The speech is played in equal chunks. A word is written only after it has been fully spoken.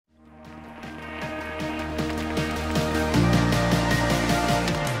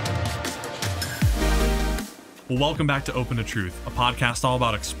Well, welcome back to Open to Truth, a podcast all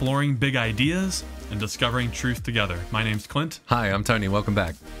about exploring big ideas and discovering truth together. My name's Clint. Hi, I'm Tony. Welcome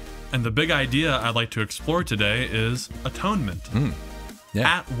back. And the big idea I'd like to explore today is atonement.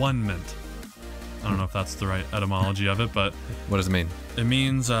 At-one-ment. I don't know if that's the right etymology of it, but... What does it mean? It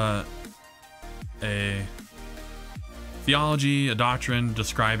means a theology, a doctrine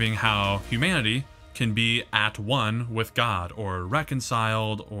describing how humanity can be at one with God, or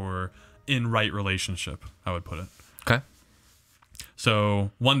reconciled, or in right relationship, I would put it. Okay.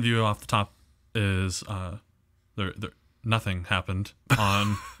 So one view off the top is nothing happened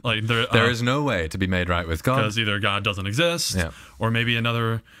on there is no way to be made right with God, because either God doesn't exist, or maybe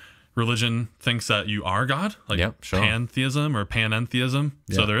another religion thinks that you are God, like pantheism or panentheism.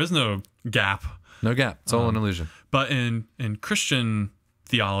 So there is no gap. No gap. It's all an illusion. But in Christian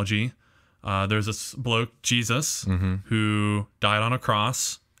theology, there's this bloke, Jesus, who died on a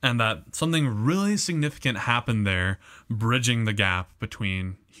cross, and that something really significant happened there, bridging the gap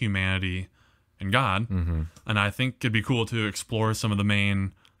between humanity and God. And I think it'd be cool to explore some of the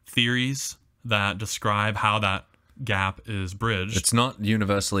main theories that describe how that gap is bridged. It's not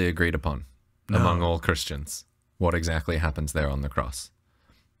universally agreed upon among all Christians what exactly happens there on the cross.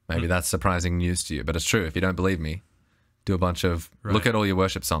 Maybe that's surprising news to you, but it's true. If you don't believe me, do a bunch of look at all your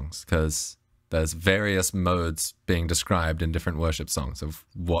worship songs, because there's various modes being described in different worship songs of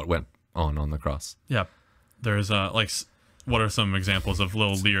what went on the cross. Yeah. There's what are some examples of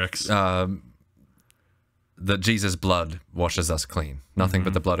little lyrics? That Jesus' blood washes us clean. Nothing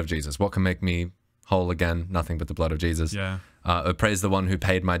but the blood of Jesus. What can make me whole again? Nothing but the blood of Jesus. Yeah. Praise the one who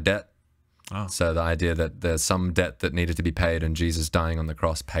paid my debt. Oh. So the idea that there's some debt that needed to be paid, and Jesus dying on the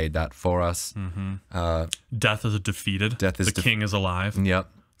cross paid that for us. Death is defeated. The king is alive. Yep.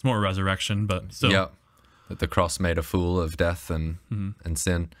 It's more resurrection, but still. Yep. That the cross made a fool of death and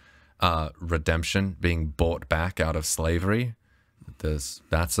sin. Redemption, being bought back out of slavery.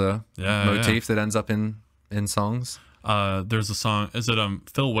 That's a motif that ends up in songs. There's a song. Is it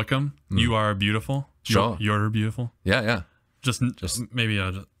Phil Wickham? You Are Beautiful. Sure. You're beautiful. Yeah. Just maybe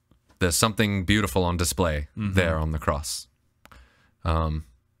there's something beautiful on display there on the cross. The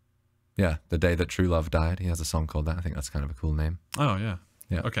day that true love died. He has a song called that. I think that's kind of a cool name. Oh yeah.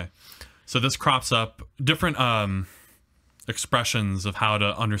 Okay. So this crops up different expressions of how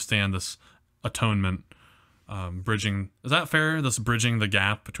to understand this atonement, bridging. Is that fair? This bridging the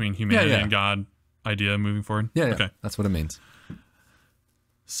gap between humanity and God idea moving forward? Yeah. Okay. That's what it means.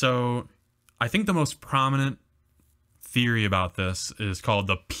 So I think the most prominent theory about this is called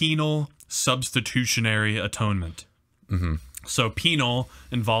the penal substitutionary atonement. So penal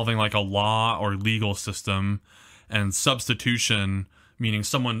involving like a law or legal system, and substitution meaning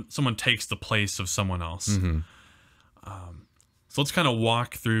someone takes the place of someone else. So let's kind of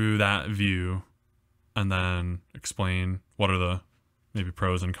walk through that view and then explain what are the maybe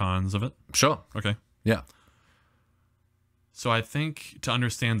pros and cons of it. Sure. Okay. Yeah. So I think to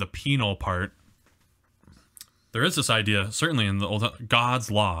understand the penal part, there is this idea, certainly in the old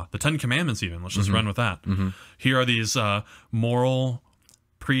God's law, the Ten Commandments even. Let's just run with that. Here are these moral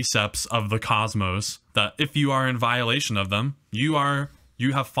precepts of the cosmos that if you are in violation of them, you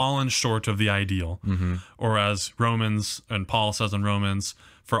have fallen short of the ideal. Or as Romans and Paul says in Romans,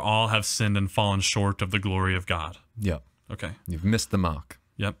 for all have sinned and fallen short of the glory of God. Yep. Okay. You've missed the mark.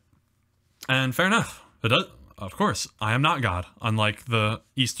 Yep. And fair enough. It does. Of course, I am not God, unlike the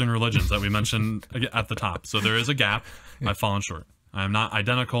Eastern religions that we mentioned at the top. So there is a gap. I've fallen short. I am not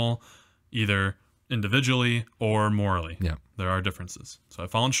identical either individually or morally. Yeah. There are differences. So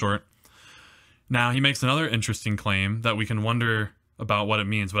I've fallen short. Now, he makes another interesting claim that we can wonder about what it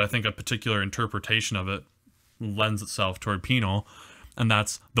means, but I think a particular interpretation of it lends itself toward penal, and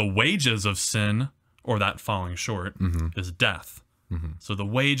that's the wages of sin, or that falling short, is death. So the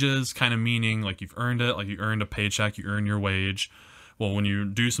wages kind of meaning like you've earned it, like you earned a paycheck, you earn your wage. Well, when you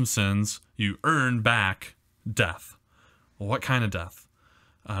do some sins, you earn back death. Well, what kind of death?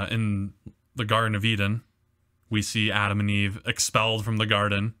 In the Garden of Eden, we see Adam and Eve expelled from the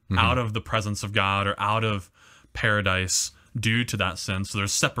garden, out of the presence of God or out of paradise due to that sin. So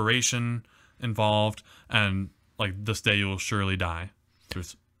there's separation involved, and like this day you will surely die.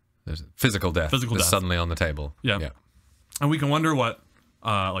 There's physical death. Physical death suddenly on the table. Yeah. And we can wonder what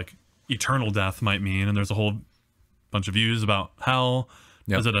like eternal death might mean, and there's a whole bunch of views about hell.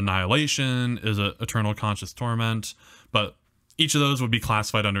 Is it annihilation? Is it eternal conscious torment? But each of those would be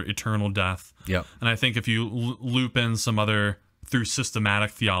classified under eternal death. And I think if you loop in some other, through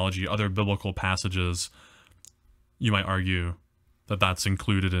systematic theology, other biblical passages, you might argue that that's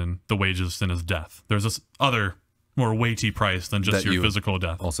included in the wages of sin is death. There's this other more weighty price than just your physical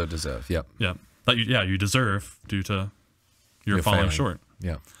death. Also deserve. Yep. that you deserve due to your falling failing. short.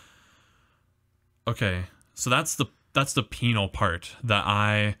 Yeah. Okay, so that's the penal part, that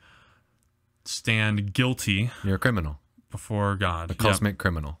I stand guilty You're a criminal. before God. A cosmic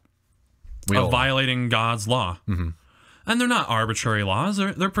criminal. We Of all are. violating God's law. Mm-hmm. And they're not arbitrary laws.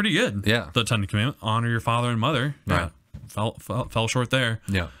 They're pretty good. Yeah. The Ten Commandments, honor your father and mother. Yeah. Right. Fell short there.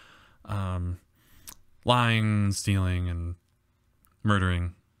 Yeah. Lying, stealing, and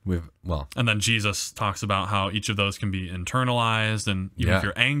murdering. And then Jesus talks about how each of those can be internalized, and even if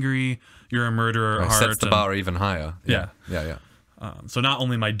you're angry, you're a murderer at heart. Sets the bar even higher. Yeah. Yeah. So not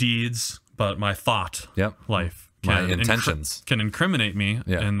only my deeds, but my thought life. My intentions. Can incriminate me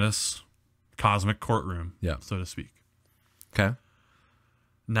in this cosmic courtroom, so to speak. Okay.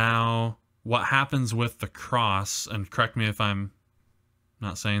 Now, what happens with the cross, and correct me if I'm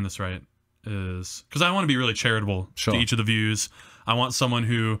not saying this right, is because I want to be really charitable to each of the views. I want someone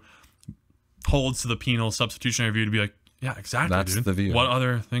who holds to the penal substitutionary view to be like, yeah, exactly, That's dude. the view. What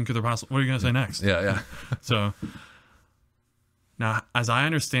other thing could there possibly? What are you going to say next? Yeah. So now, as I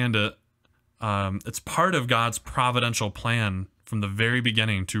understand it, it's part of God's providential plan from the very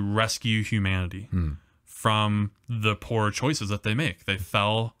beginning to rescue humanity from the poor choices that they make. They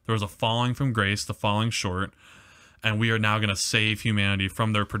fell. There was a falling from grace, the falling short, and we are now going to save humanity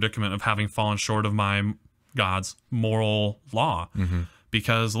from their predicament of having fallen short of God's moral law.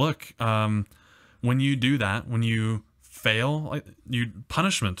 Because look, when you do that, when you fail,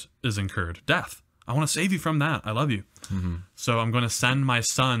 punishment is incurred, death. I want to save you from that. I love you. So I'm going to send my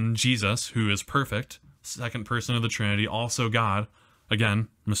son, Jesus, who is perfect, second person of the Trinity, also God. Again,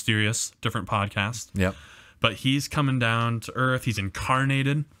 mysterious, different podcast. Yep. But he's coming down to earth. He's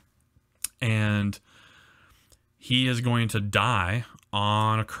incarnated. And he is going to die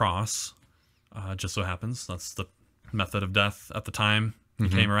on a cross. Just so happens. That's the method of death at the time he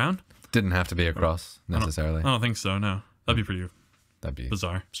came around. Didn't have to be a cross, necessarily. I don't think so, no. That'd be pretty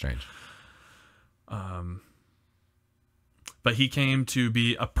bizarre. Strange. But he came to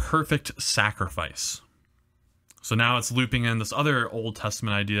be a perfect sacrifice. So now it's looping in this other Old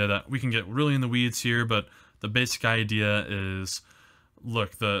Testament idea that we can get really in the weeds here, but the basic idea is,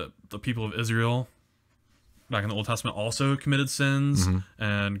 look, the people of Israel back in the Old Testament also committed sins,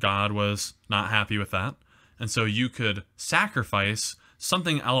 and God was not happy with that. And so you could sacrifice,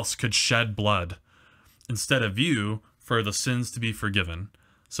 something else could shed blood instead of you for the sins to be forgiven.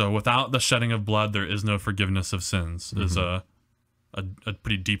 So without the shedding of blood, there is no forgiveness of sins, is a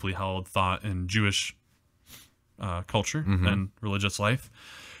pretty deeply held thought in Jewish culture and religious life.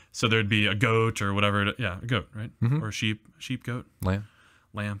 So there'd be a goat or whatever. A goat, right? Or a sheep, goat,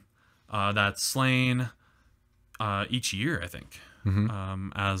 lamb, that's slain each year, I think,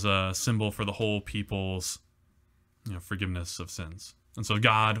 as a symbol for the whole people's forgiveness of sins. And so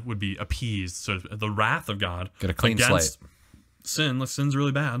God would be appeased. So the wrath of God get a clean slate. Sin, like sin's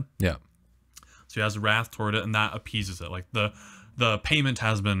really bad. Yeah. So he has wrath toward it, and that appeases it. Like the payment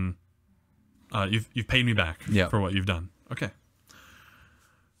has been, you've paid me back for what you've done. Okay.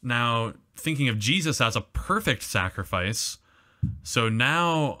 Now, thinking of Jesus as a perfect sacrifice, so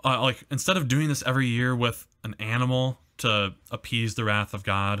now, instead of doing this every year with an animal to appease the wrath of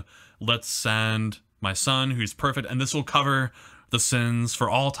God, let's send my son who's perfect, and this will cover the sins for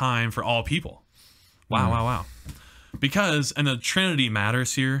all time, for all people. Wow. Because, and the Trinity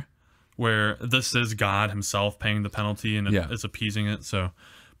matters here, where this is God himself paying the penalty and is appeasing it. So,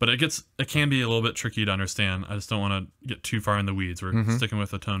 but it can be a little bit tricky to understand. I just don't want to get too far in the weeds. We're sticking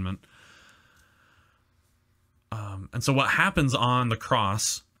with atonement. And so what happens on the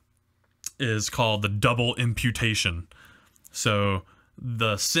cross is called the double imputation. So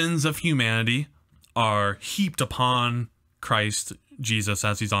the sins of humanity are heaped upon Christ Jesus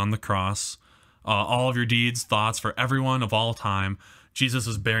as he's on the cross. All of your deeds, thoughts, for everyone of all time, Jesus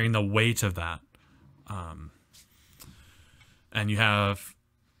is bearing the weight of that. And you have,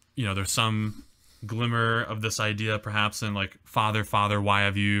 there's some glimmer of this idea perhaps in like, Father, Father, why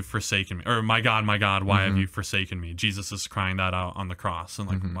have you forsaken me? Or my God, why have you forsaken me? Jesus is crying that out on the cross. And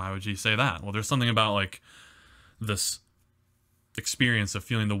like, why would you say that? Well, there's something about like this experience of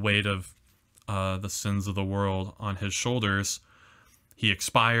feeling the weight of the sins of the world on his shoulders. He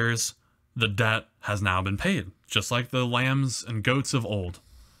expires. The debt has now been paid, just like the lambs and goats of old.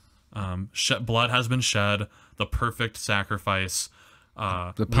 Blood has been shed, the perfect sacrifice.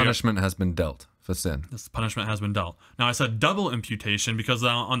 The punishment has been dealt for sin. This punishment has been dealt. Now, I said double imputation because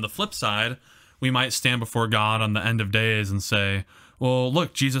on the flip side, we might stand before God on the end of days and say, well,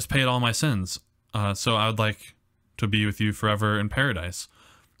 look, Jesus paid all my sins, so I would like to be with you forever in paradise.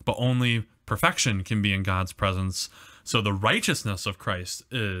 But only perfection can be in God's presence. So the righteousness of Christ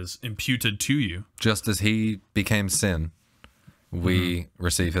is imputed to you. Just as he became sin, we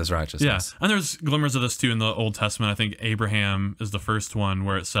receive his righteousness. Yeah, and there's glimmers of this too in the Old Testament. I think Abraham is the first one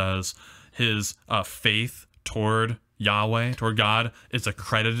where it says his faith toward Yahweh, toward God, is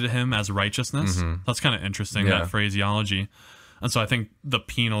accredited to him as righteousness. That's kind of interesting, that phraseology. And so I think the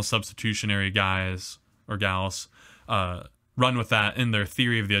penal substitutionary guys or gals run with that in their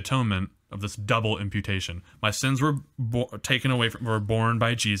theory of the atonement, of this double imputation. My sins were taken away were borne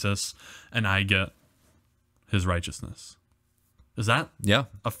by Jesus, and I get his righteousness. Is that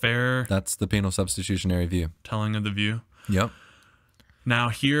a fair... That's the penal substitutionary view. Telling of the view? Yep. Now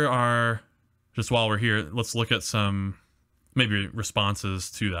here are, just while we're here, let's look at some maybe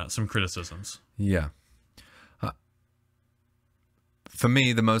responses to that, some criticisms. Yeah. For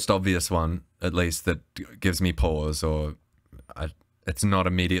me, the most obvious one, at least, that gives me pause, or it's not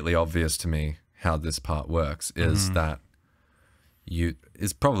immediately obvious to me how this part works, is that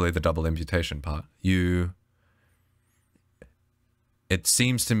is probably the double imputation part. It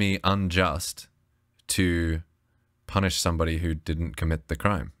seems to me unjust to punish somebody who didn't commit the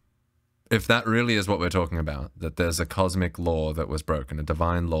crime. If that really is what we're talking about, that there's a cosmic law that was broken, a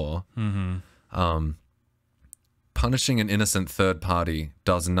divine law, punishing an innocent third party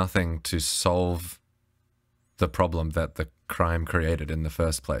does nothing to solve the problem that the crime created in the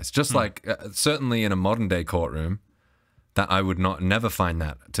first place. Just like, certainly in a modern day courtroom, that I would never find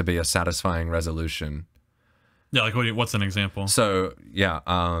that to be a satisfying resolution. Yeah, like what's an example? So, yeah,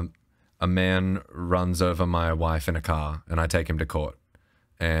 a man runs over my wife in a car, and I take him to court.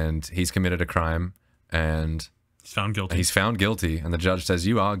 And he's committed a crime, and he's found guilty. He's found guilty, and the judge says,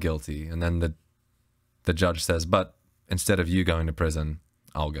 you are guilty. And then the judge says, but instead of you going to prison,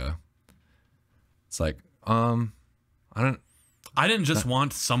 I'll go. It's like, I didn't just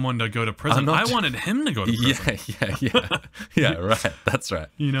want someone to go to prison. I wanted him to go to prison. Yeah, right. That's right.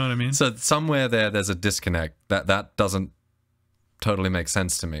 You know what I mean? So somewhere there's a disconnect. That doesn't totally make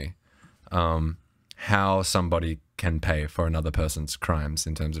sense to me. How somebody can pay for another person's crimes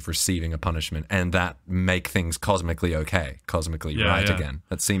in terms of receiving a punishment, and that make things cosmically okay, cosmically right again.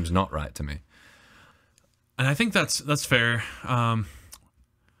 That seems not right to me. And I think that's fair.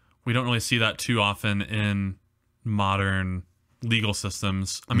 We don't really see that too often in modern legal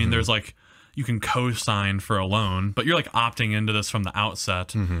systems. I mean, there's like, you can co-sign for a loan, but you're like opting into this from the outset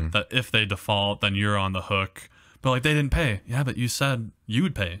that if they default, then you're on the hook. But like, they didn't pay. Yeah, but you said you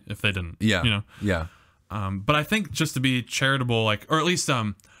would pay if they didn't. Yeah. You know? Yeah. But I think just to be charitable, like, or at least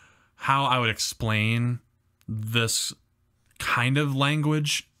how I would explain this kind of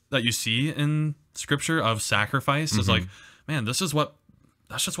language that you see in scripture of sacrifice is like, man, that's just what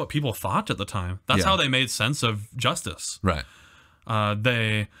people thought at the time. That's how they made sense of justice. Right.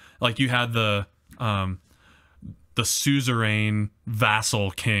 They, like, you had the suzerain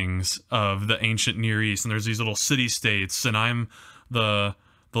vassal kings of the ancient Near East, and there's these little city states, and I'm the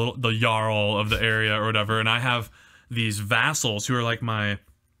jarl of the area or whatever, and I have these vassals who are like my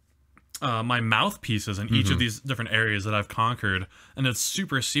mouthpieces in each of these different areas that I've conquered, and it's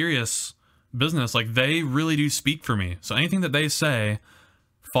super serious business. Like, they really do speak for me, so anything that they say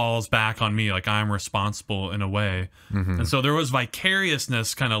falls back on me. Like, I'm responsible in a way. And so there was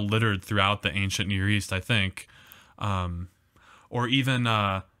vicariousness kind of littered throughout the ancient Near East, I think. Or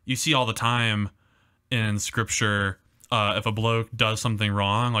even you see all the time in scripture, if a bloke does something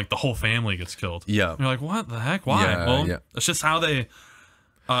wrong, like the whole family gets killed. Yeah. You're like, what the heck? Why? It's just how they...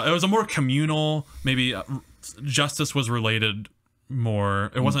 it was a more communal, maybe justice was related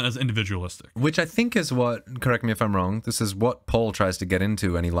more. It wasn't as individualistic. Which I think is what, correct me if I'm wrong, this is what Paul tries to get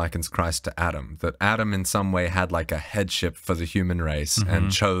into when he likens Christ to Adam. That Adam in some way had like a headship for the human race and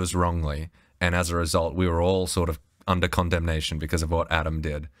chose wrongly. And as a result, we were all sort of under condemnation because of what Adam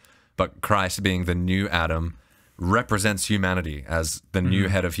did. But Christ, being the new Adam, represents humanity as the new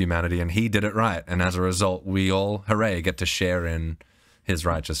head of humanity, and he did it right. And as a result, we all, hooray, get to share in his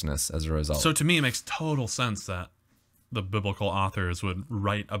righteousness as a result. So to me, it makes total sense that the biblical authors would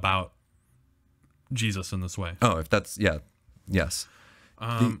write about Jesus in this way. Oh, if that's, yes. Go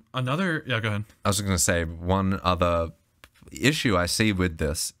ahead. I was going to say, one other issue I see with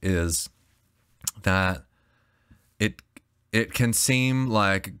this is that it can seem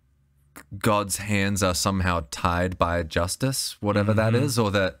like God's hands are somehow tied by justice, whatever that is,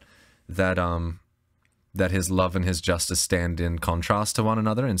 or that his love and his justice stand in contrast to one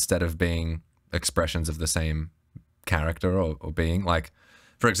another instead of being expressions of the same character or being. Like,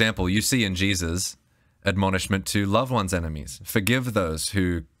 for example, you see in Jesus admonishment to love one's enemies, forgive those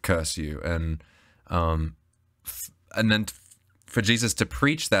who curse you, and then for Jesus to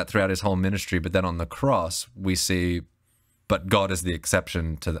preach that throughout his whole ministry. But then on the cross, we see but God is the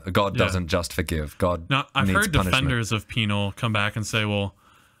exception to that. God doesn't just forgive. God Now, I've needs heard punishment. defenders of penal come back and say, well,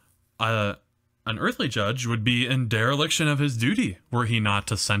 an earthly judge would be in dereliction of his duty were he not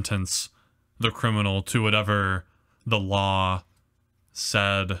to sentence the criminal to whatever the law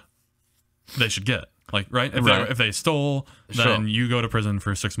said they should get. Like, right? If they stole, then you go to prison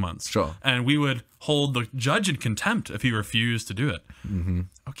for 6 months. Sure. And we would hold the judge in contempt if he refused to do it. Mm-hmm.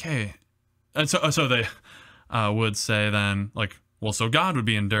 Okay. And so they would say then, like, well, so God would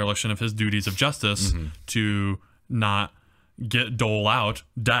be in dereliction of his duties of justice to not dole out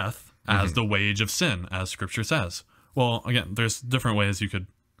death as the wage of sin, as Scripture says. Well, again, there's different ways you could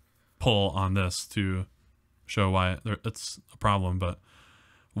pull on this to show why it's a problem, but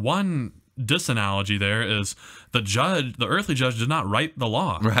one disanalogy there is the earthly judge did not write the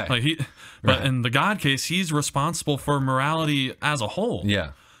law, right? Like but in the God case, he's responsible for morality as a whole.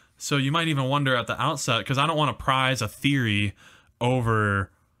 Yeah. So you might even wonder at the outset, because I don't want to prize a theory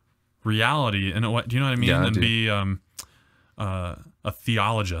over reality, and do you know what I mean? Yeah, and be a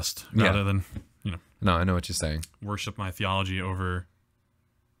theologist rather than No, I know what you're saying. worship my theology over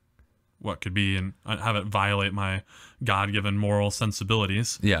what could be and have it violate my God-given moral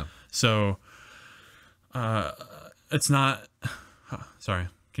sensibilities. Yeah. So it's not sorry,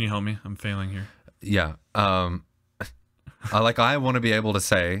 can you help me? I'm failing here. Yeah. I want to be able to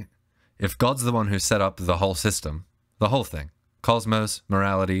say, if God's the one who set up the whole system, the whole thing, cosmos,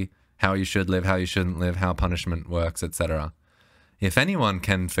 morality, how you should live, how you shouldn't live, how punishment works, etc. If anyone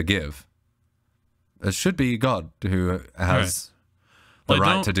can forgive, it should be God who has the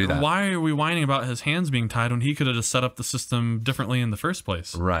right to do that. Why are we whining about his hands being tied when he could have just set up the system differently in the first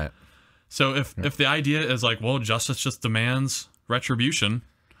place? Right. So if the idea is like, well, justice just demands retribution.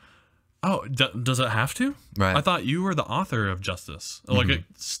 Oh, does it have to? Right. I thought you were the author of justice. Like it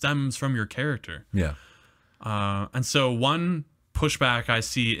stems from your character. Yeah. And so one pushback I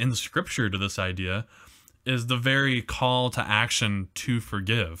see in Scripture to this idea is the very call to action to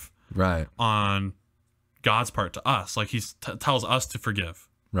forgive. Right. On God's part to us. Like he tells us to forgive.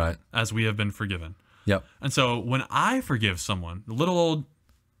 Right. As we have been forgiven. Yep. And so when I forgive someone, little old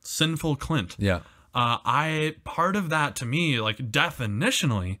sinful Clint, part of that to me, like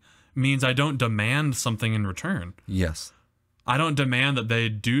definitionally, means I don't demand something in return. Yes. I don't demand that they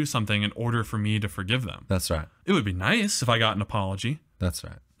do something in order for me to forgive them. That's right. It would be nice if I got an apology. That's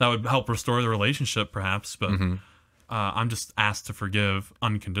right. That would help restore the relationship, perhaps, but I'm just asked to forgive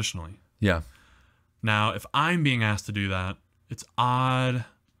unconditionally. Yeah. Now, if I'm being asked to do that, it's odd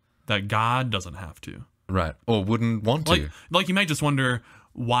that God doesn't have to. Right. Or wouldn't want to. Like you might just wonder,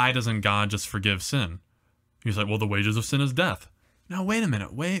 why doesn't God just forgive sin? He's like, well, the wages of sin is death. Now, wait a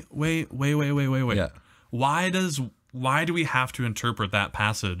minute. Wait. Yeah. Why do we have to interpret that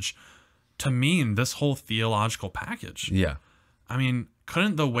passage to mean this whole theological package? Yeah. I mean,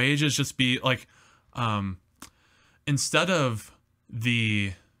 couldn't the wages just be like, instead of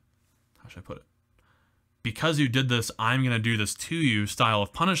how should I put it? Because you did this, I'm going to do this to you style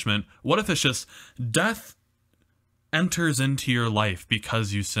of punishment. What if it's just death enters into your life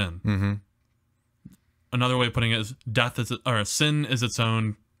because you sin? Mm-hmm. Another way of putting it is sin is its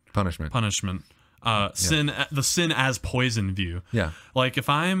own punishment. The sin as poison view. Yeah. Like if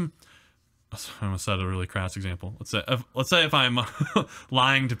I almost said a really crass example. Let's say if I'm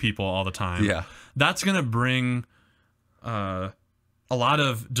lying to people all the time. Yeah. That's going to bring a lot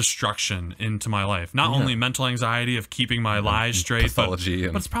of destruction into my life. Not only mental anxiety of keeping my lies straight, but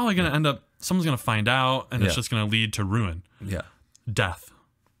it's probably going to end up, someone's going to find out, and it's just going to lead to ruin. Yeah. Death.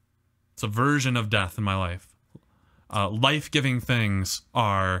 It's a version of death in my life. Life-giving things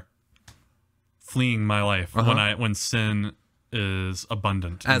are fleeing my life when sin is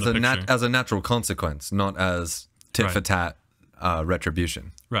abundant. As a natural consequence, not as tit for tat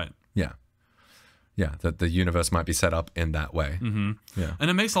retribution. Right. Yeah. Yeah, that the universe might be set up in that way. Mm-hmm. Yeah.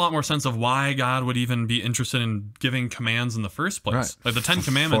 And it makes a lot more sense of why God would even be interested in giving commands in the first place. Right. Like the 10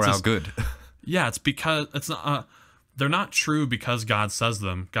 Commandments for our good. Yeah, it's because it's not. They're not true because God says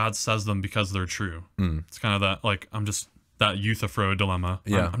them. God says them because they're true. It's kind of that, like, that Euthyphro dilemma.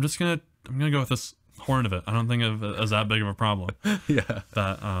 Yeah. I'm gonna go with this horn of it. I don't think of it as that big of a problem. Yeah.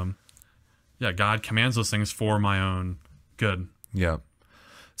 That God commands those things for my own good. Yeah.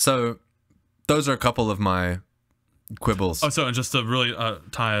 So those are a couple of my quibbles. Oh, so and just to really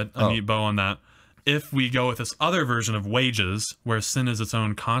tie a neat bow on that, if we go with this other version of wages, where sin is its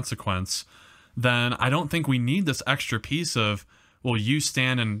own consequence, then I don't think we need this extra piece of, well, you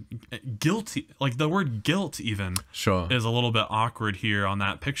stand in guilty. Like the word guilt even is a little bit awkward here on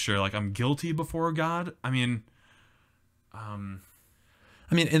that picture. Like I'm guilty before God. I mean,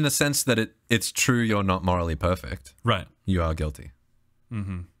 I mean, in the sense that it's true you're not morally perfect. Right. You are guilty.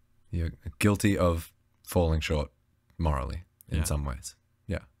 Mm-hmm. You're guilty of falling short morally in Yeah. some ways.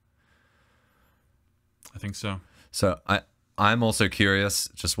 Yeah. I think so. So I'm also curious,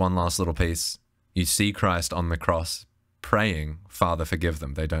 just one last little piece. You see Christ on the cross praying, Father, forgive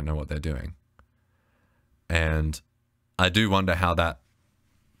them. They don't know what they're doing. And I do wonder how that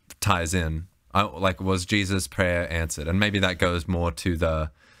ties in. Was Jesus' prayer answered? And maybe that goes more to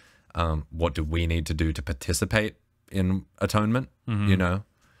the, what do we need to do to participate in atonement, you know?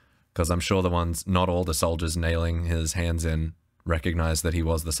 Because I'm sure not all the soldiers nailing his hands in recognized that he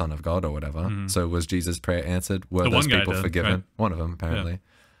was the Son of God or whatever. So was Jesus' prayer answered? Were those people forgiven? Right? One of them, apparently. Yeah.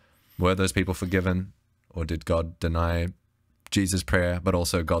 Were those people forgiven? Or did God deny Jesus' prayer, but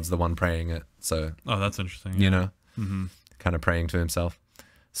also God's the one praying it? So, oh, that's interesting. You know, kind of praying to himself.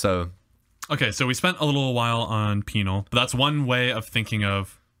 So, okay, so we spent a little while on penal, but that's one way of thinking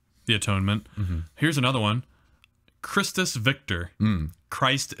of the atonement. Here's another one. Christus Victor.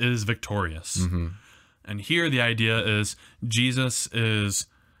 Christ is victorious. And here the idea is Jesus is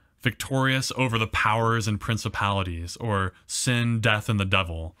victorious over the powers and principalities, or sin, death, and the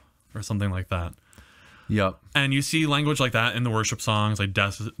devil, or something like that. Yep. And you see language like that in the worship songs, like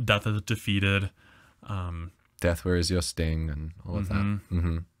death is defeated. Death, where is your sting, and all of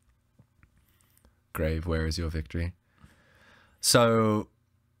that. Grave, where is your victory? So,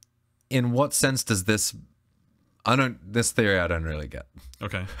 in what sense does this theory I don't really get.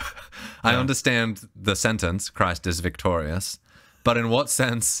 Okay. I understand the sentence, Christ is victorious, but in what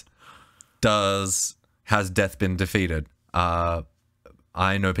sense has death been defeated? I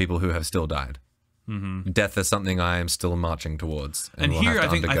know people who have still died. Death is something I am still marching towards. And here I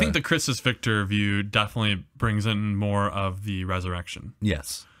think the Christus Victor view definitely brings in more of the resurrection.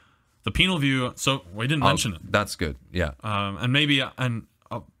 Yes. The penal view, so we didn't mention it. That's good. Yeah. And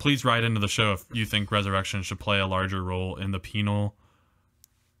please write into the show if you think resurrection should play a larger role in the penal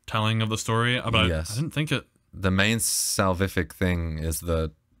telling of the story. But yes. I didn't think it. The main salvific thing is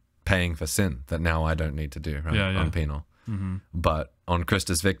the paying for sin that now I don't need to do, right? On penal. But on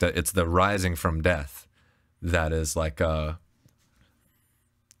Christus Victor, it's the rising from death that is like a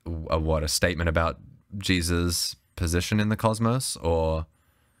statement about Jesus' position in the cosmos, or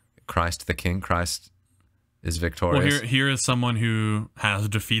Christ the King. Christ is victorious. Well, here is someone who has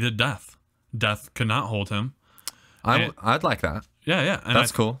defeated death. Death could not hold him. I'd like that. Yeah. And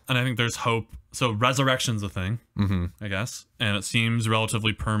that's cool. And I think there's hope. So resurrection's a thing, I guess. And it seems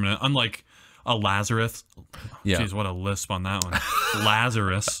relatively permanent, unlike a Lazarus. Yeah. Jeez, what a lisp on that one.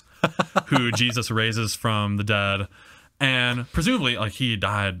 Lazarus, who Jesus raises from the dead. And presumably, like, he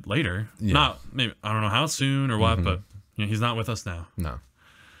died later. Yeah. Not, maybe, I don't know how soon or what, but he's not with us now. No.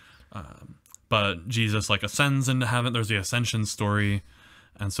 But Jesus, like, ascends into heaven. There's the ascension story.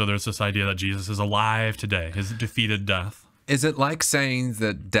 And so there's this idea that Jesus is alive today. His defeated death. Is it like saying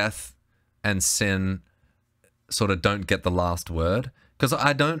that death and sin sort of don't get the last word? Because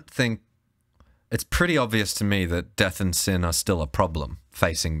I don't think... It's pretty obvious to me that death and sin are still a problem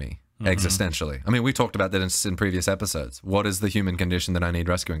facing me existentially. I mean, we talked about that in previous episodes. What is the human condition that I need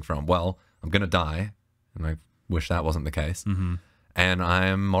rescuing from? Well, I'm going to die, and I wish that wasn't the case. And I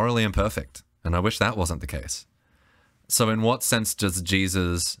am morally imperfect, and I wish that wasn't the case. So in what sense does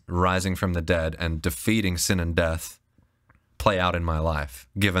Jesus rising from the dead and defeating sin and death play out in my life,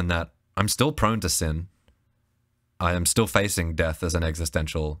 given that I'm still prone to sin, I am still facing death as an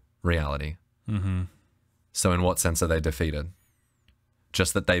existential reality? So in what sense are they defeated?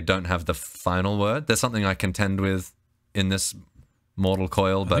 Just that they don't have the final word? There's something I contend with in this mortal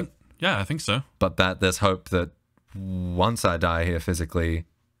coil, but I think so. But that there's hope that once I die here physically,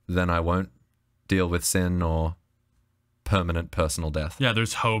 then I won't deal with sin or permanent personal death. Yeah,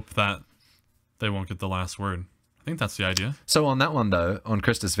 there's hope that they won't get the last word. I think that's the idea. So on that one, though, on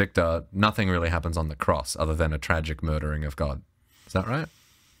Christus Victor, nothing really happens on the cross other than a tragic murdering of God. Is that right?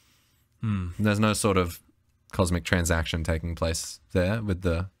 There's no sort of cosmic transaction taking place there with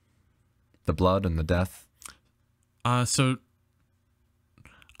the blood and the death. So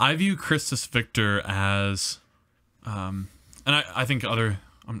I view Christus Victor as, and I think other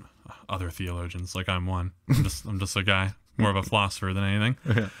theologians, like I'm one. I'm just a guy, more of a philosopher than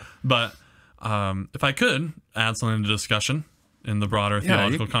anything. But if I could add something to discussion in the broader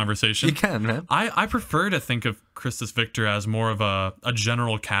theological conversation. You can, man. I prefer to think of Christus Victor as more of a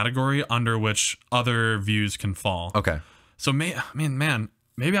general category under which other views can fall. Okay. So, maybe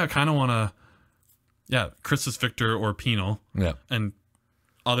I kind of want to, Christus Victor or penal. Yeah. And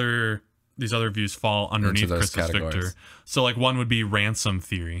these other views fall underneath Christus Victor. So, like, one would be ransom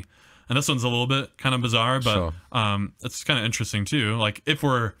theory. And this one's a little bit kind of bizarre, but Sure. it's kind of interesting too. Like if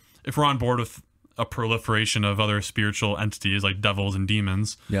we're on board with a proliferation of other spiritual entities like devils and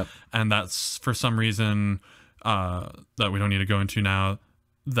demons, Yep. and that's for some reason that we don't need to go into now,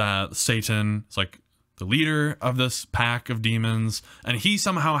 that Satan is like the leader of this pack of demons, and he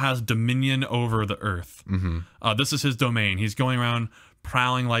somehow has dominion over the earth. This is his domain. He's going around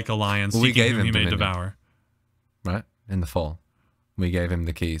prowling like a lion, Well, we seeking gave whom him he may dominion. devour. Right? In the fall. We gave him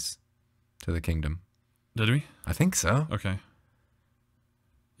the keys to the kingdom. Did we? I think so. Okay.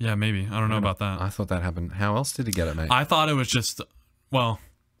 Yeah, maybe. I don't know about that. I thought that happened. How else did he get it, mate? I thought it was just, well,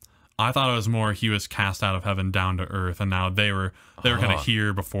 I thought it was more he was cast out of heaven down to earth, and now they were kind of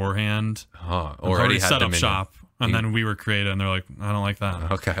here beforehand. Oh, Already had set up dominion. shop, and then we were created, and they're like, I don't like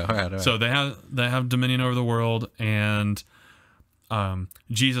that. Okay, all right. So they have dominion over the world, and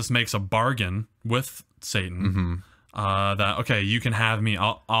Jesus makes a bargain with Satan. That, okay, you can have me.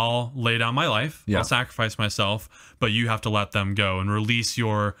 I'll lay down my life. Yeah. I'll sacrifice myself, but you have to let them go and release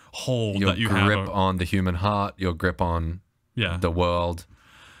your hold Your that you grip have. on the human heart, your grip on Yeah. the world,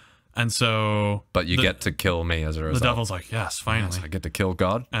 And so, but you get to kill me as a result. the devil's like, yes, finally. Yes, I get to kill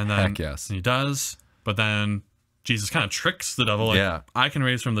God? And then Heck yes. he does, but then Jesus kind of tricks the devil. Like, Yeah. I can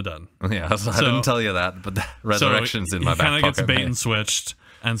raise from the dead. Yeah, so I didn't tell you that, but the resurrection's in my He back kind of pocket. gets bait mate. and switched,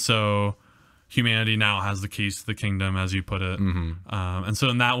 and so humanity now has the keys to the kingdom, as you put it. And so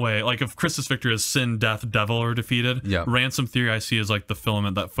in that way, like if Christus Victor is sin, death, devil are defeated, Yeah. Ransom Theory I see is like the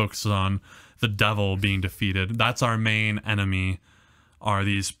filament that focuses on the devil being defeated. That's our main enemy, are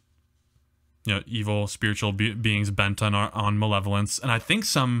these evil spiritual beings bent on malevolence. And I think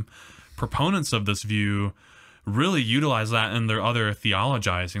some proponents of this view really utilize that in their other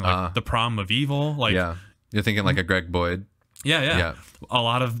theologizing, like the problem of evil. Like, Yeah. You're thinking like a Greg Boyd. yeah. A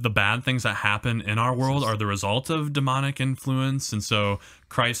lot of the bad things that happen in our world are the result of demonic influence. And so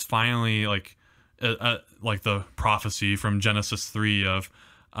Christ finally, like the prophecy from Genesis 3 of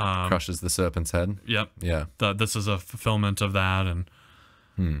Crushes the serpent's head. Yep. Yeah. This is a fulfillment of that.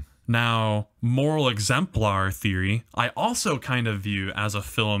 And now, moral exemplar theory, I also kind of view as a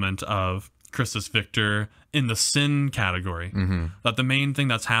filament of Christus Victor in the sin category. That the main thing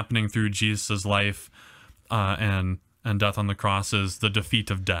that's happening through Jesus' life and death on the cross is the defeat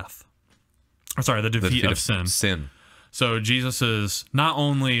of death. Or sorry, the defeat of sin. So Jesus is not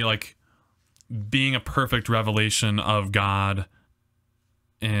only like being a perfect revelation of God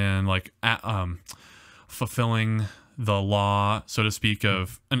and like fulfilling the law, so to speak,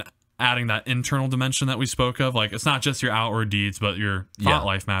 of and adding that internal dimension that we spoke of. Like it's not just your outward deeds, but your thought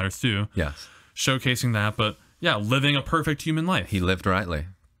life matters too. Yes. Showcasing that, but yeah, living a perfect human life. He lived rightly.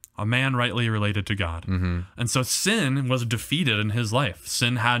 A man rightly related to God. And so sin was defeated in his life.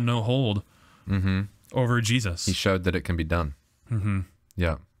 Sin had no hold over Jesus. He showed that it can be done.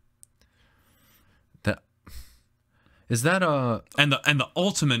 Yeah. Is that a... And the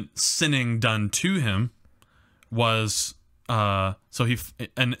ultimate sinning done to him was so he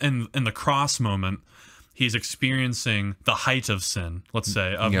and in the cross moment he's experiencing the height of sin, let's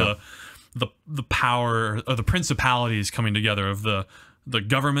say, of the power or the principalities coming together of the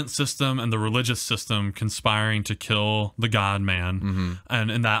government system and the religious system conspiring to kill the God man.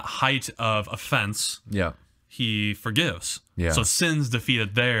 And in that height of offense, he forgives. So sin's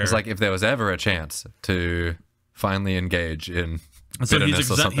defeated there. It's like if there was ever a chance to finally engage in so bitterness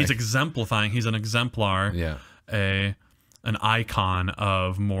or something. he's exemplifying. He's an exemplar. An icon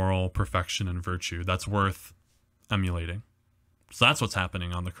of moral perfection and virtue that's worth emulating. So that's what's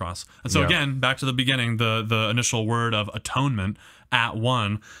happening on the cross. And so again, back to the beginning, the initial word of atonement at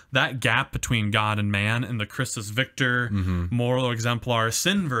one, that gap between God and man in the Christus Victor moral exemplar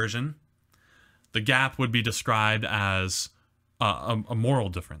sin version, the gap would be described as a moral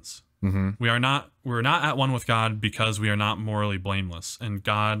difference. We're not at one with God because we are not morally blameless, and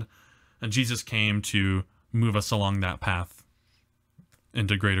God and Jesus came to move us along that path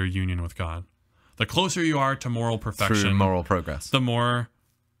into greater union with God. The closer you are to moral perfection, through moral progress, the more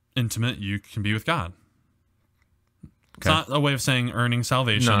intimate you can be with God. It's not a way of saying earning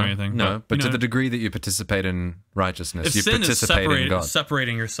salvation or anything. No, but to the degree that you participate in righteousness, if you sin participate in God. is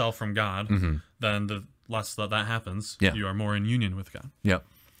separating yourself from God, then the less that happens, you are more in union with God. Yep.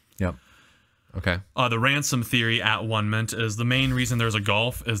 Okay. The ransom theory at one-ment is the main reason there's a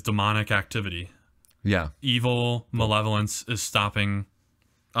gulf is demonic activity. Evil malevolence is stopping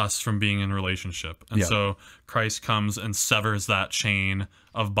us from being in relationship. And so Christ comes and severs that chain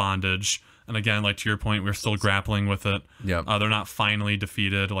of bondage. And again, like to your point, we're still grappling with it. They're not finally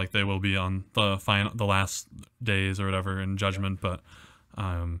defeated like they will be on the last days or whatever in judgment, but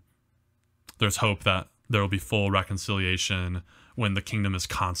there's hope that there will be full reconciliation when the kingdom is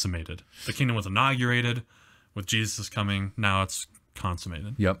consummated. The kingdom was inaugurated with Jesus coming. Now it's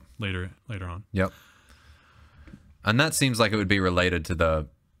consummated. Yep. Later on. Yep. And that seems like it would be related to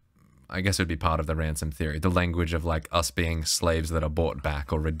I guess it would be part of the ransom theory, the language of like us being slaves that are bought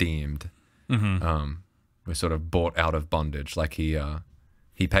back or redeemed. We're sort of bought out of bondage. Like he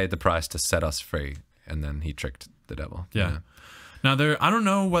paid the price to set us free, and then he tricked the devil. Yeah. Now I don't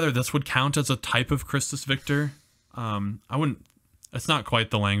know whether this would count as a type of Christus Victor. I wouldn't. It's not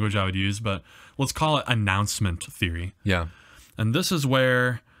quite the language I would use, but let's call it announcement theory. Yeah. And this is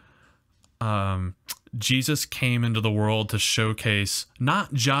where Jesus came into the world to showcase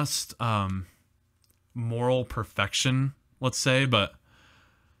not just moral perfection, let's say, but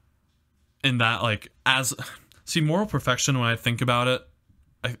in that, like, moral perfection, when I think about it,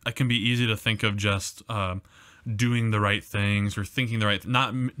 I can be easy to think of just doing the right things or thinking the right,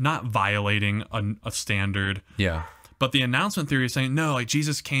 not violating a standard. Yeah. But the announcement theory is saying, no, like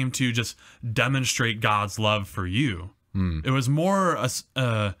Jesus came to just demonstrate God's love for you. It was more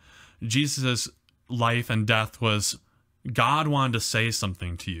Jesus' life and death was God wanted to say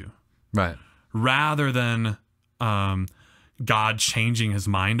something to you. Right. Rather than God changing his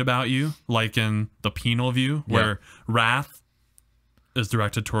mind about you, like in the penal view, where wrath is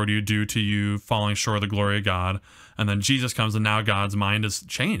directed toward you due to you falling short of the glory of God. And then Jesus comes and now God's mind is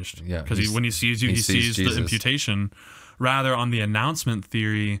changed. Yeah. Because when he sees you, he sees the imputation. Rather, on the announcement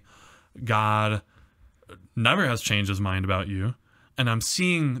theory, God never has changed his mind about you. And I'm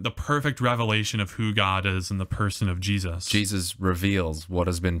seeing the perfect revelation of who God is in the person of Jesus. Jesus reveals what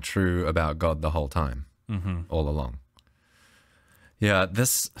has been true about God the whole time, all along. Yeah,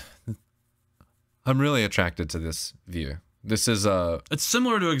 I'm really attracted to this view. This is it's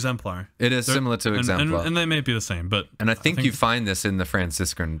similar to Exemplar. It is similar to Exemplar. And they may be the same, but... And I think you find this in the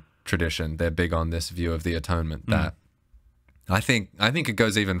Franciscan tradition. They're big on this view of the atonement, that I think it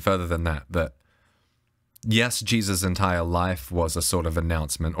goes even further than that, that yes, Jesus' entire life was a sort of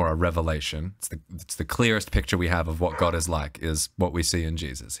announcement or a revelation. It's the clearest picture we have of what God is like, is what we see in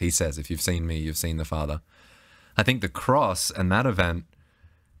Jesus. He says, if you've seen me, you've seen the Father. I think the cross and that event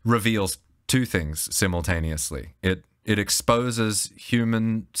reveals two things simultaneously. It exposes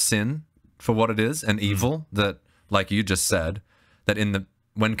human sin for what it is, and evil that, like you just said, that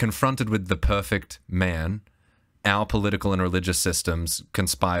when confronted with the perfect man, our political and religious systems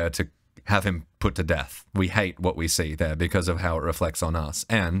conspire to have him put to death. We hate what we see there because of how it reflects on us.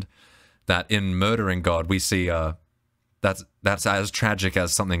 And that in murdering God, we see that's as tragic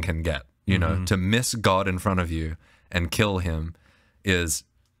as something can get. You know, to miss God in front of you and kill him is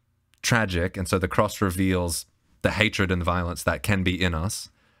tragic. And so the cross reveals the hatred and violence that can be in us.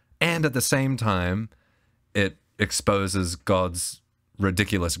 And at the same time, it exposes God's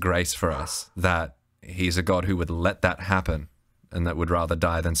ridiculous grace for us, that he's a God who would let that happen and that would rather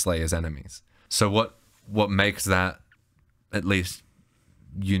die than slay his enemies. So what makes that at least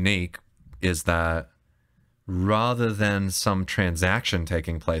unique is that rather than some transaction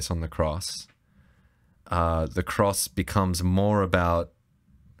taking place on the cross becomes more about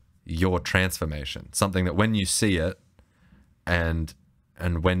your transformation, something that when you see it and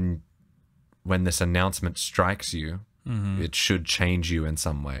when this announcement strikes you, it should change you in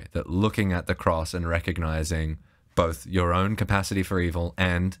some way. That looking at the cross and recognizing both your own capacity for evil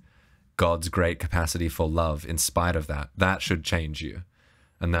and God's great capacity for love in spite of that should change you.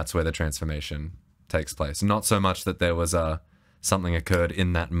 And that's where the transformation takes place. Not so much that there was something occurred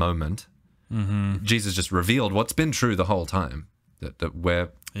in that moment. Jesus just revealed what's been true the whole time, that we're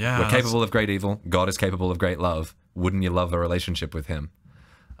capable of great evil. God is capable of great love. Wouldn't you love a relationship with him?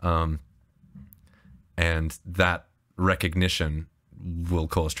 And that recognition will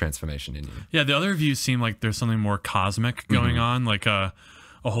cause transformation in you. Yeah, the other views seem like there's something more cosmic going on, like a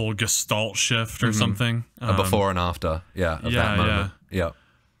whole gestalt shift or something. A before and after, of that moment. Yeah.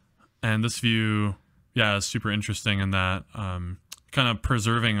 And this view, is super interesting in that kind of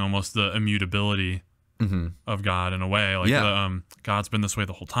preserving almost the immutability of God in a way. Like God's been this way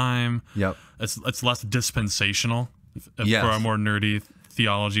the whole time. Yep. It's less dispensational for our more nerdy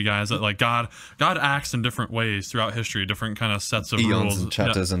theology guys, that like God acts in different ways throughout history, different kind of sets of eons rules and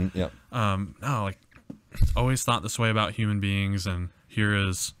chapters and no, like it's always thought this way about human beings, and here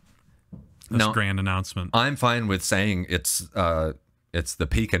is this grand announcement. I'm fine with saying it's the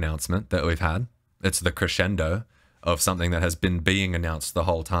peak announcement that we've had. It's the crescendo of something that has been being announced the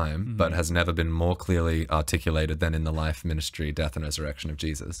whole time, but has never been more clearly articulated than in the life, ministry, death, and resurrection of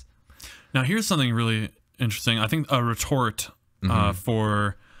Jesus. Now, here's something really interesting. I think a retort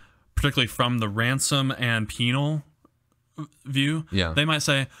for particularly from the ransom and penal view, they might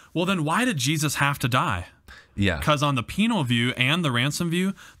say, well, then why did Jesus have to die? Yeah. Because on the penal view and the ransom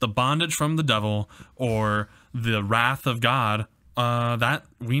view, the bondage from the devil or the wrath of God, that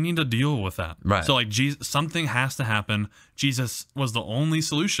we need to deal with that. Right. So like Jesus, something has to happen. Jesus was the only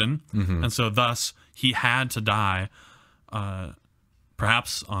solution. And so thus he had to die,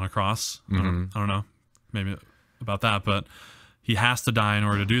 perhaps on a cross. I don't know, maybe about that, but he has to die in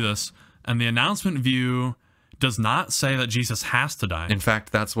order to do this. And the announcement view does not say that Jesus has to die. In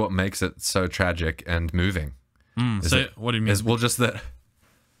fact, that's what makes it so tragic and moving. What do you mean? Well, just that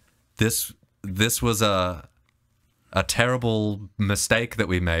this was a terrible mistake that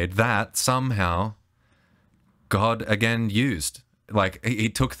we made that somehow God again used. Like he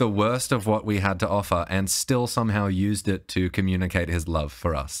took the worst of what we had to offer and still somehow used it to communicate his love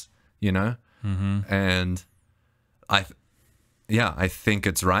for us, you know? And I think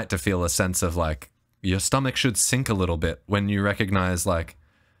it's right to feel a sense of like your stomach should sink a little bit when you recognize like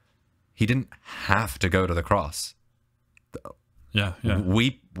he didn't have to go to the cross. Yeah.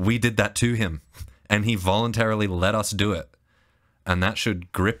 We did that to him, and he voluntarily let us do it, and that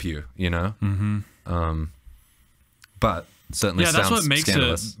should grip you, you know. But certainly, that's what makes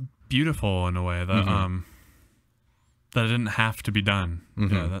scandalous. it beautiful in a way that that it didn't have to be done.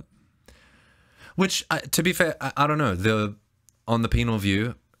 Yeah, Which, to be fair, I don't know. On the penal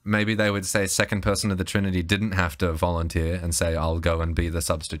view, maybe they would say second person of the Trinity didn't have to volunteer and say, "I'll go and be the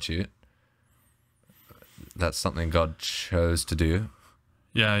substitute." That's something God chose to do.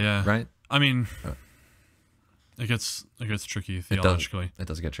 Yeah. Right? I mean, it gets tricky theologically. It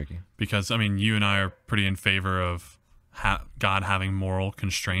does get tricky. Because, I mean, you and I are pretty in favor of God having moral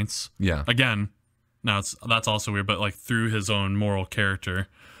constraints. Yeah. Again, now that's also weird, but like through his own moral character.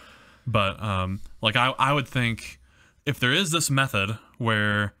 But like I would think if there is this method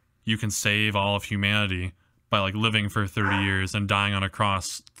where you can save all of humanity by like living for 30 years and dying on a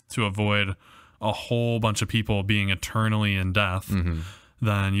cross to avoid a whole bunch of people being eternally in death,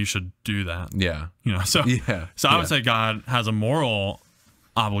 then you should do that. Yeah. You know, so I would say God has a moral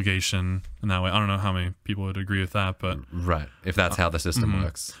obligation in that way. I don't know how many people would agree with that, but right, if that's how the system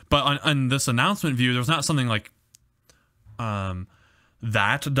works. But on this announcement view, there's not something like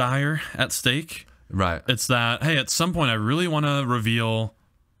that dire at stake. Right. It's that, hey, at some point I really want to reveal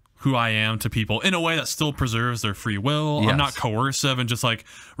who I am to people in a way that still preserves their free will. Yes. I'm not coercive and just like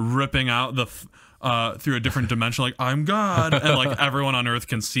ripping out the through a different dimension, like I'm God, and like everyone on Earth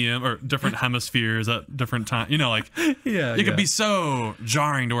can see him, or different hemispheres at different times. You know, like it could be so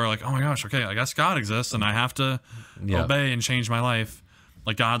jarring to where like, oh my gosh, okay, I guess God exists and I have to obey and change my life.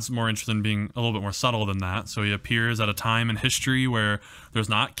 Like God's more interested in being a little bit more subtle than that. So he appears at a time in history where there's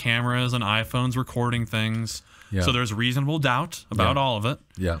not cameras and iPhones recording things. Yeah. So there's reasonable doubt about all of it.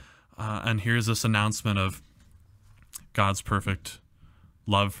 Yeah. And here's this announcement of God's perfect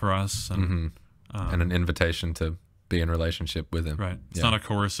love for us, and an invitation to be in relationship with him. Right. It's not a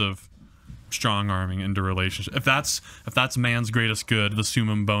coercive strong arming into relationship. If that's man's greatest good, the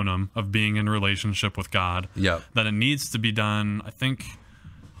summum bonum of being in relationship with God, then it needs to be done, I think,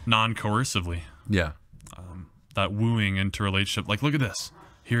 non-coercively. Yeah. That wooing into relationship. Like, look at this.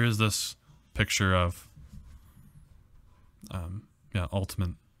 Here is this picture of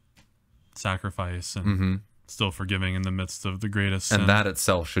ultimate sacrifice and still forgiving in the midst of the greatest sin. And that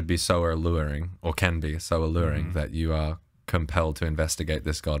itself should be so alluring, or can be so alluring, that you are compelled to investigate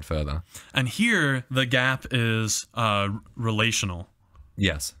this God further. And here the gap is relational.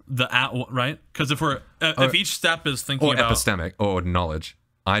 Yes. Right? Because if each step is thinking about epistemic or knowledge,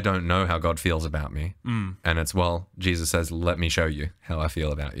 I don't know how God feels about me. And it's, well, Jesus says, let me show you how I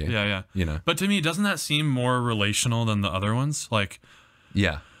feel about you. Yeah. You know. But to me, doesn't that seem more relational than the other ones? Like,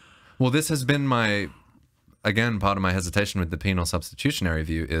 yeah. Well, this has been part of my hesitation with the penal substitutionary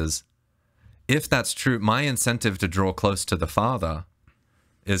view is, if that's true, my incentive to draw close to the Father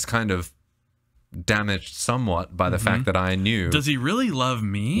is kind of damaged somewhat by the fact that I knew. Does he really love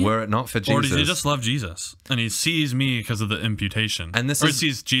me? Were it not for Jesus. Or does he just love Jesus? And he sees me because of the imputation. And he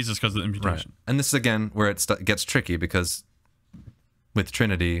sees Jesus because of the imputation. Right. And this is, again, where it gets tricky, because with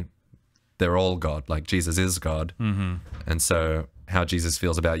Trinity, they're all God. Like, Jesus is God. And so how Jesus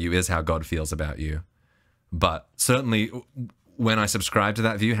feels about you is how God feels about you. But certainly, when I subscribed to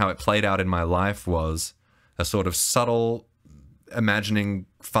that view, how it played out in my life was a sort of subtle imagining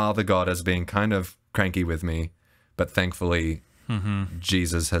Father God as being kind of cranky with me, but thankfully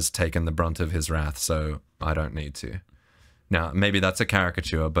Jesus has taken the brunt of his wrath, so I don't need to. Now, maybe that's a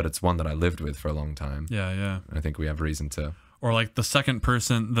caricature, but it's one that I lived with for a long time. Yeah. I think we have reason to. Or like the second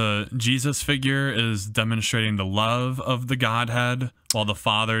person, the Jesus figure is demonstrating the love of the Godhead, while the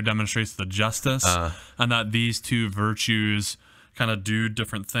Father demonstrates the justice, and that these two virtues kind of do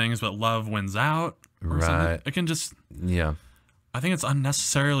different things, but love wins out. or something. Right. It can just, Yeah. I think it's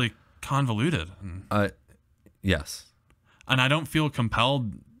unnecessarily convoluted. Yes. And I don't feel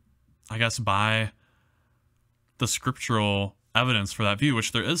compelled, I guess, by the scriptural evidence for that view,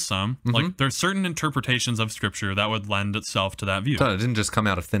 which there is some. Like, there's certain interpretations of scripture that would lend itself to that view. So it didn't just come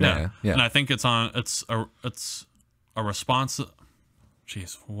out of thin air. Yeah. And I think it's a response.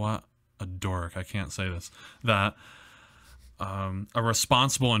 Jeez, what a dork. I can't say this. That a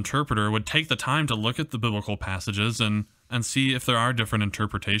responsible interpreter would take the time to look at the biblical passages and see if there are different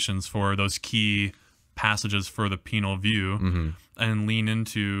interpretations for those key passages for the penal view, and lean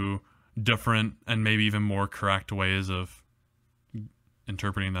into different and maybe even more correct ways of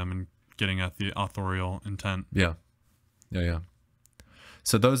interpreting them and getting at the authorial intent. Yeah.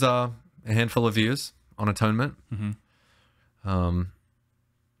 So those are a handful of views on atonement.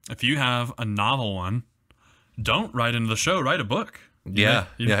 If you have a novel one, don't write into the show, write a book. Yeah.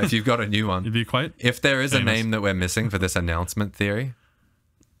 If you've got a new one. You'd be quite If there is famous. a name that we're missing for this announcement theory,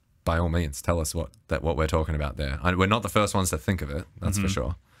 by all means, tell us what we're talking about there. We're not the first ones to think of it, that's for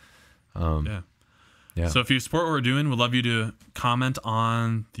sure. Yeah. So if you support what we're doing, we'd love you to comment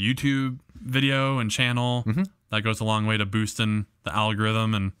on the YouTube video and channel. That goes a long way to boosting the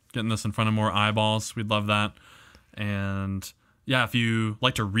algorithm and getting this in front of more eyeballs. We'd love that. And yeah, if you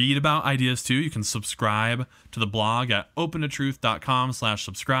like to read about ideas too, you can subscribe to the blog at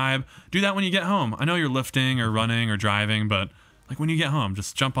opentotruth.com/subscribe. Do that when you get home. I know you're lifting or running or driving, but like when you get home,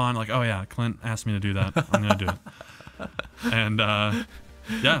 just jump on like, oh yeah, Clint asked me to do that. I'm going to do it. And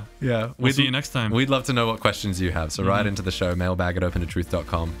we'll see you next time. We'd love to know what questions you have. So write into the show,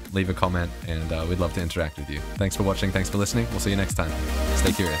 mailbag@opentotruth.com. Leave a comment, and we'd love to interact with you. Thanks for watching. Thanks for listening. We'll see you next time.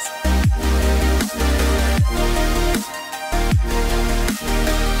 Stay curious.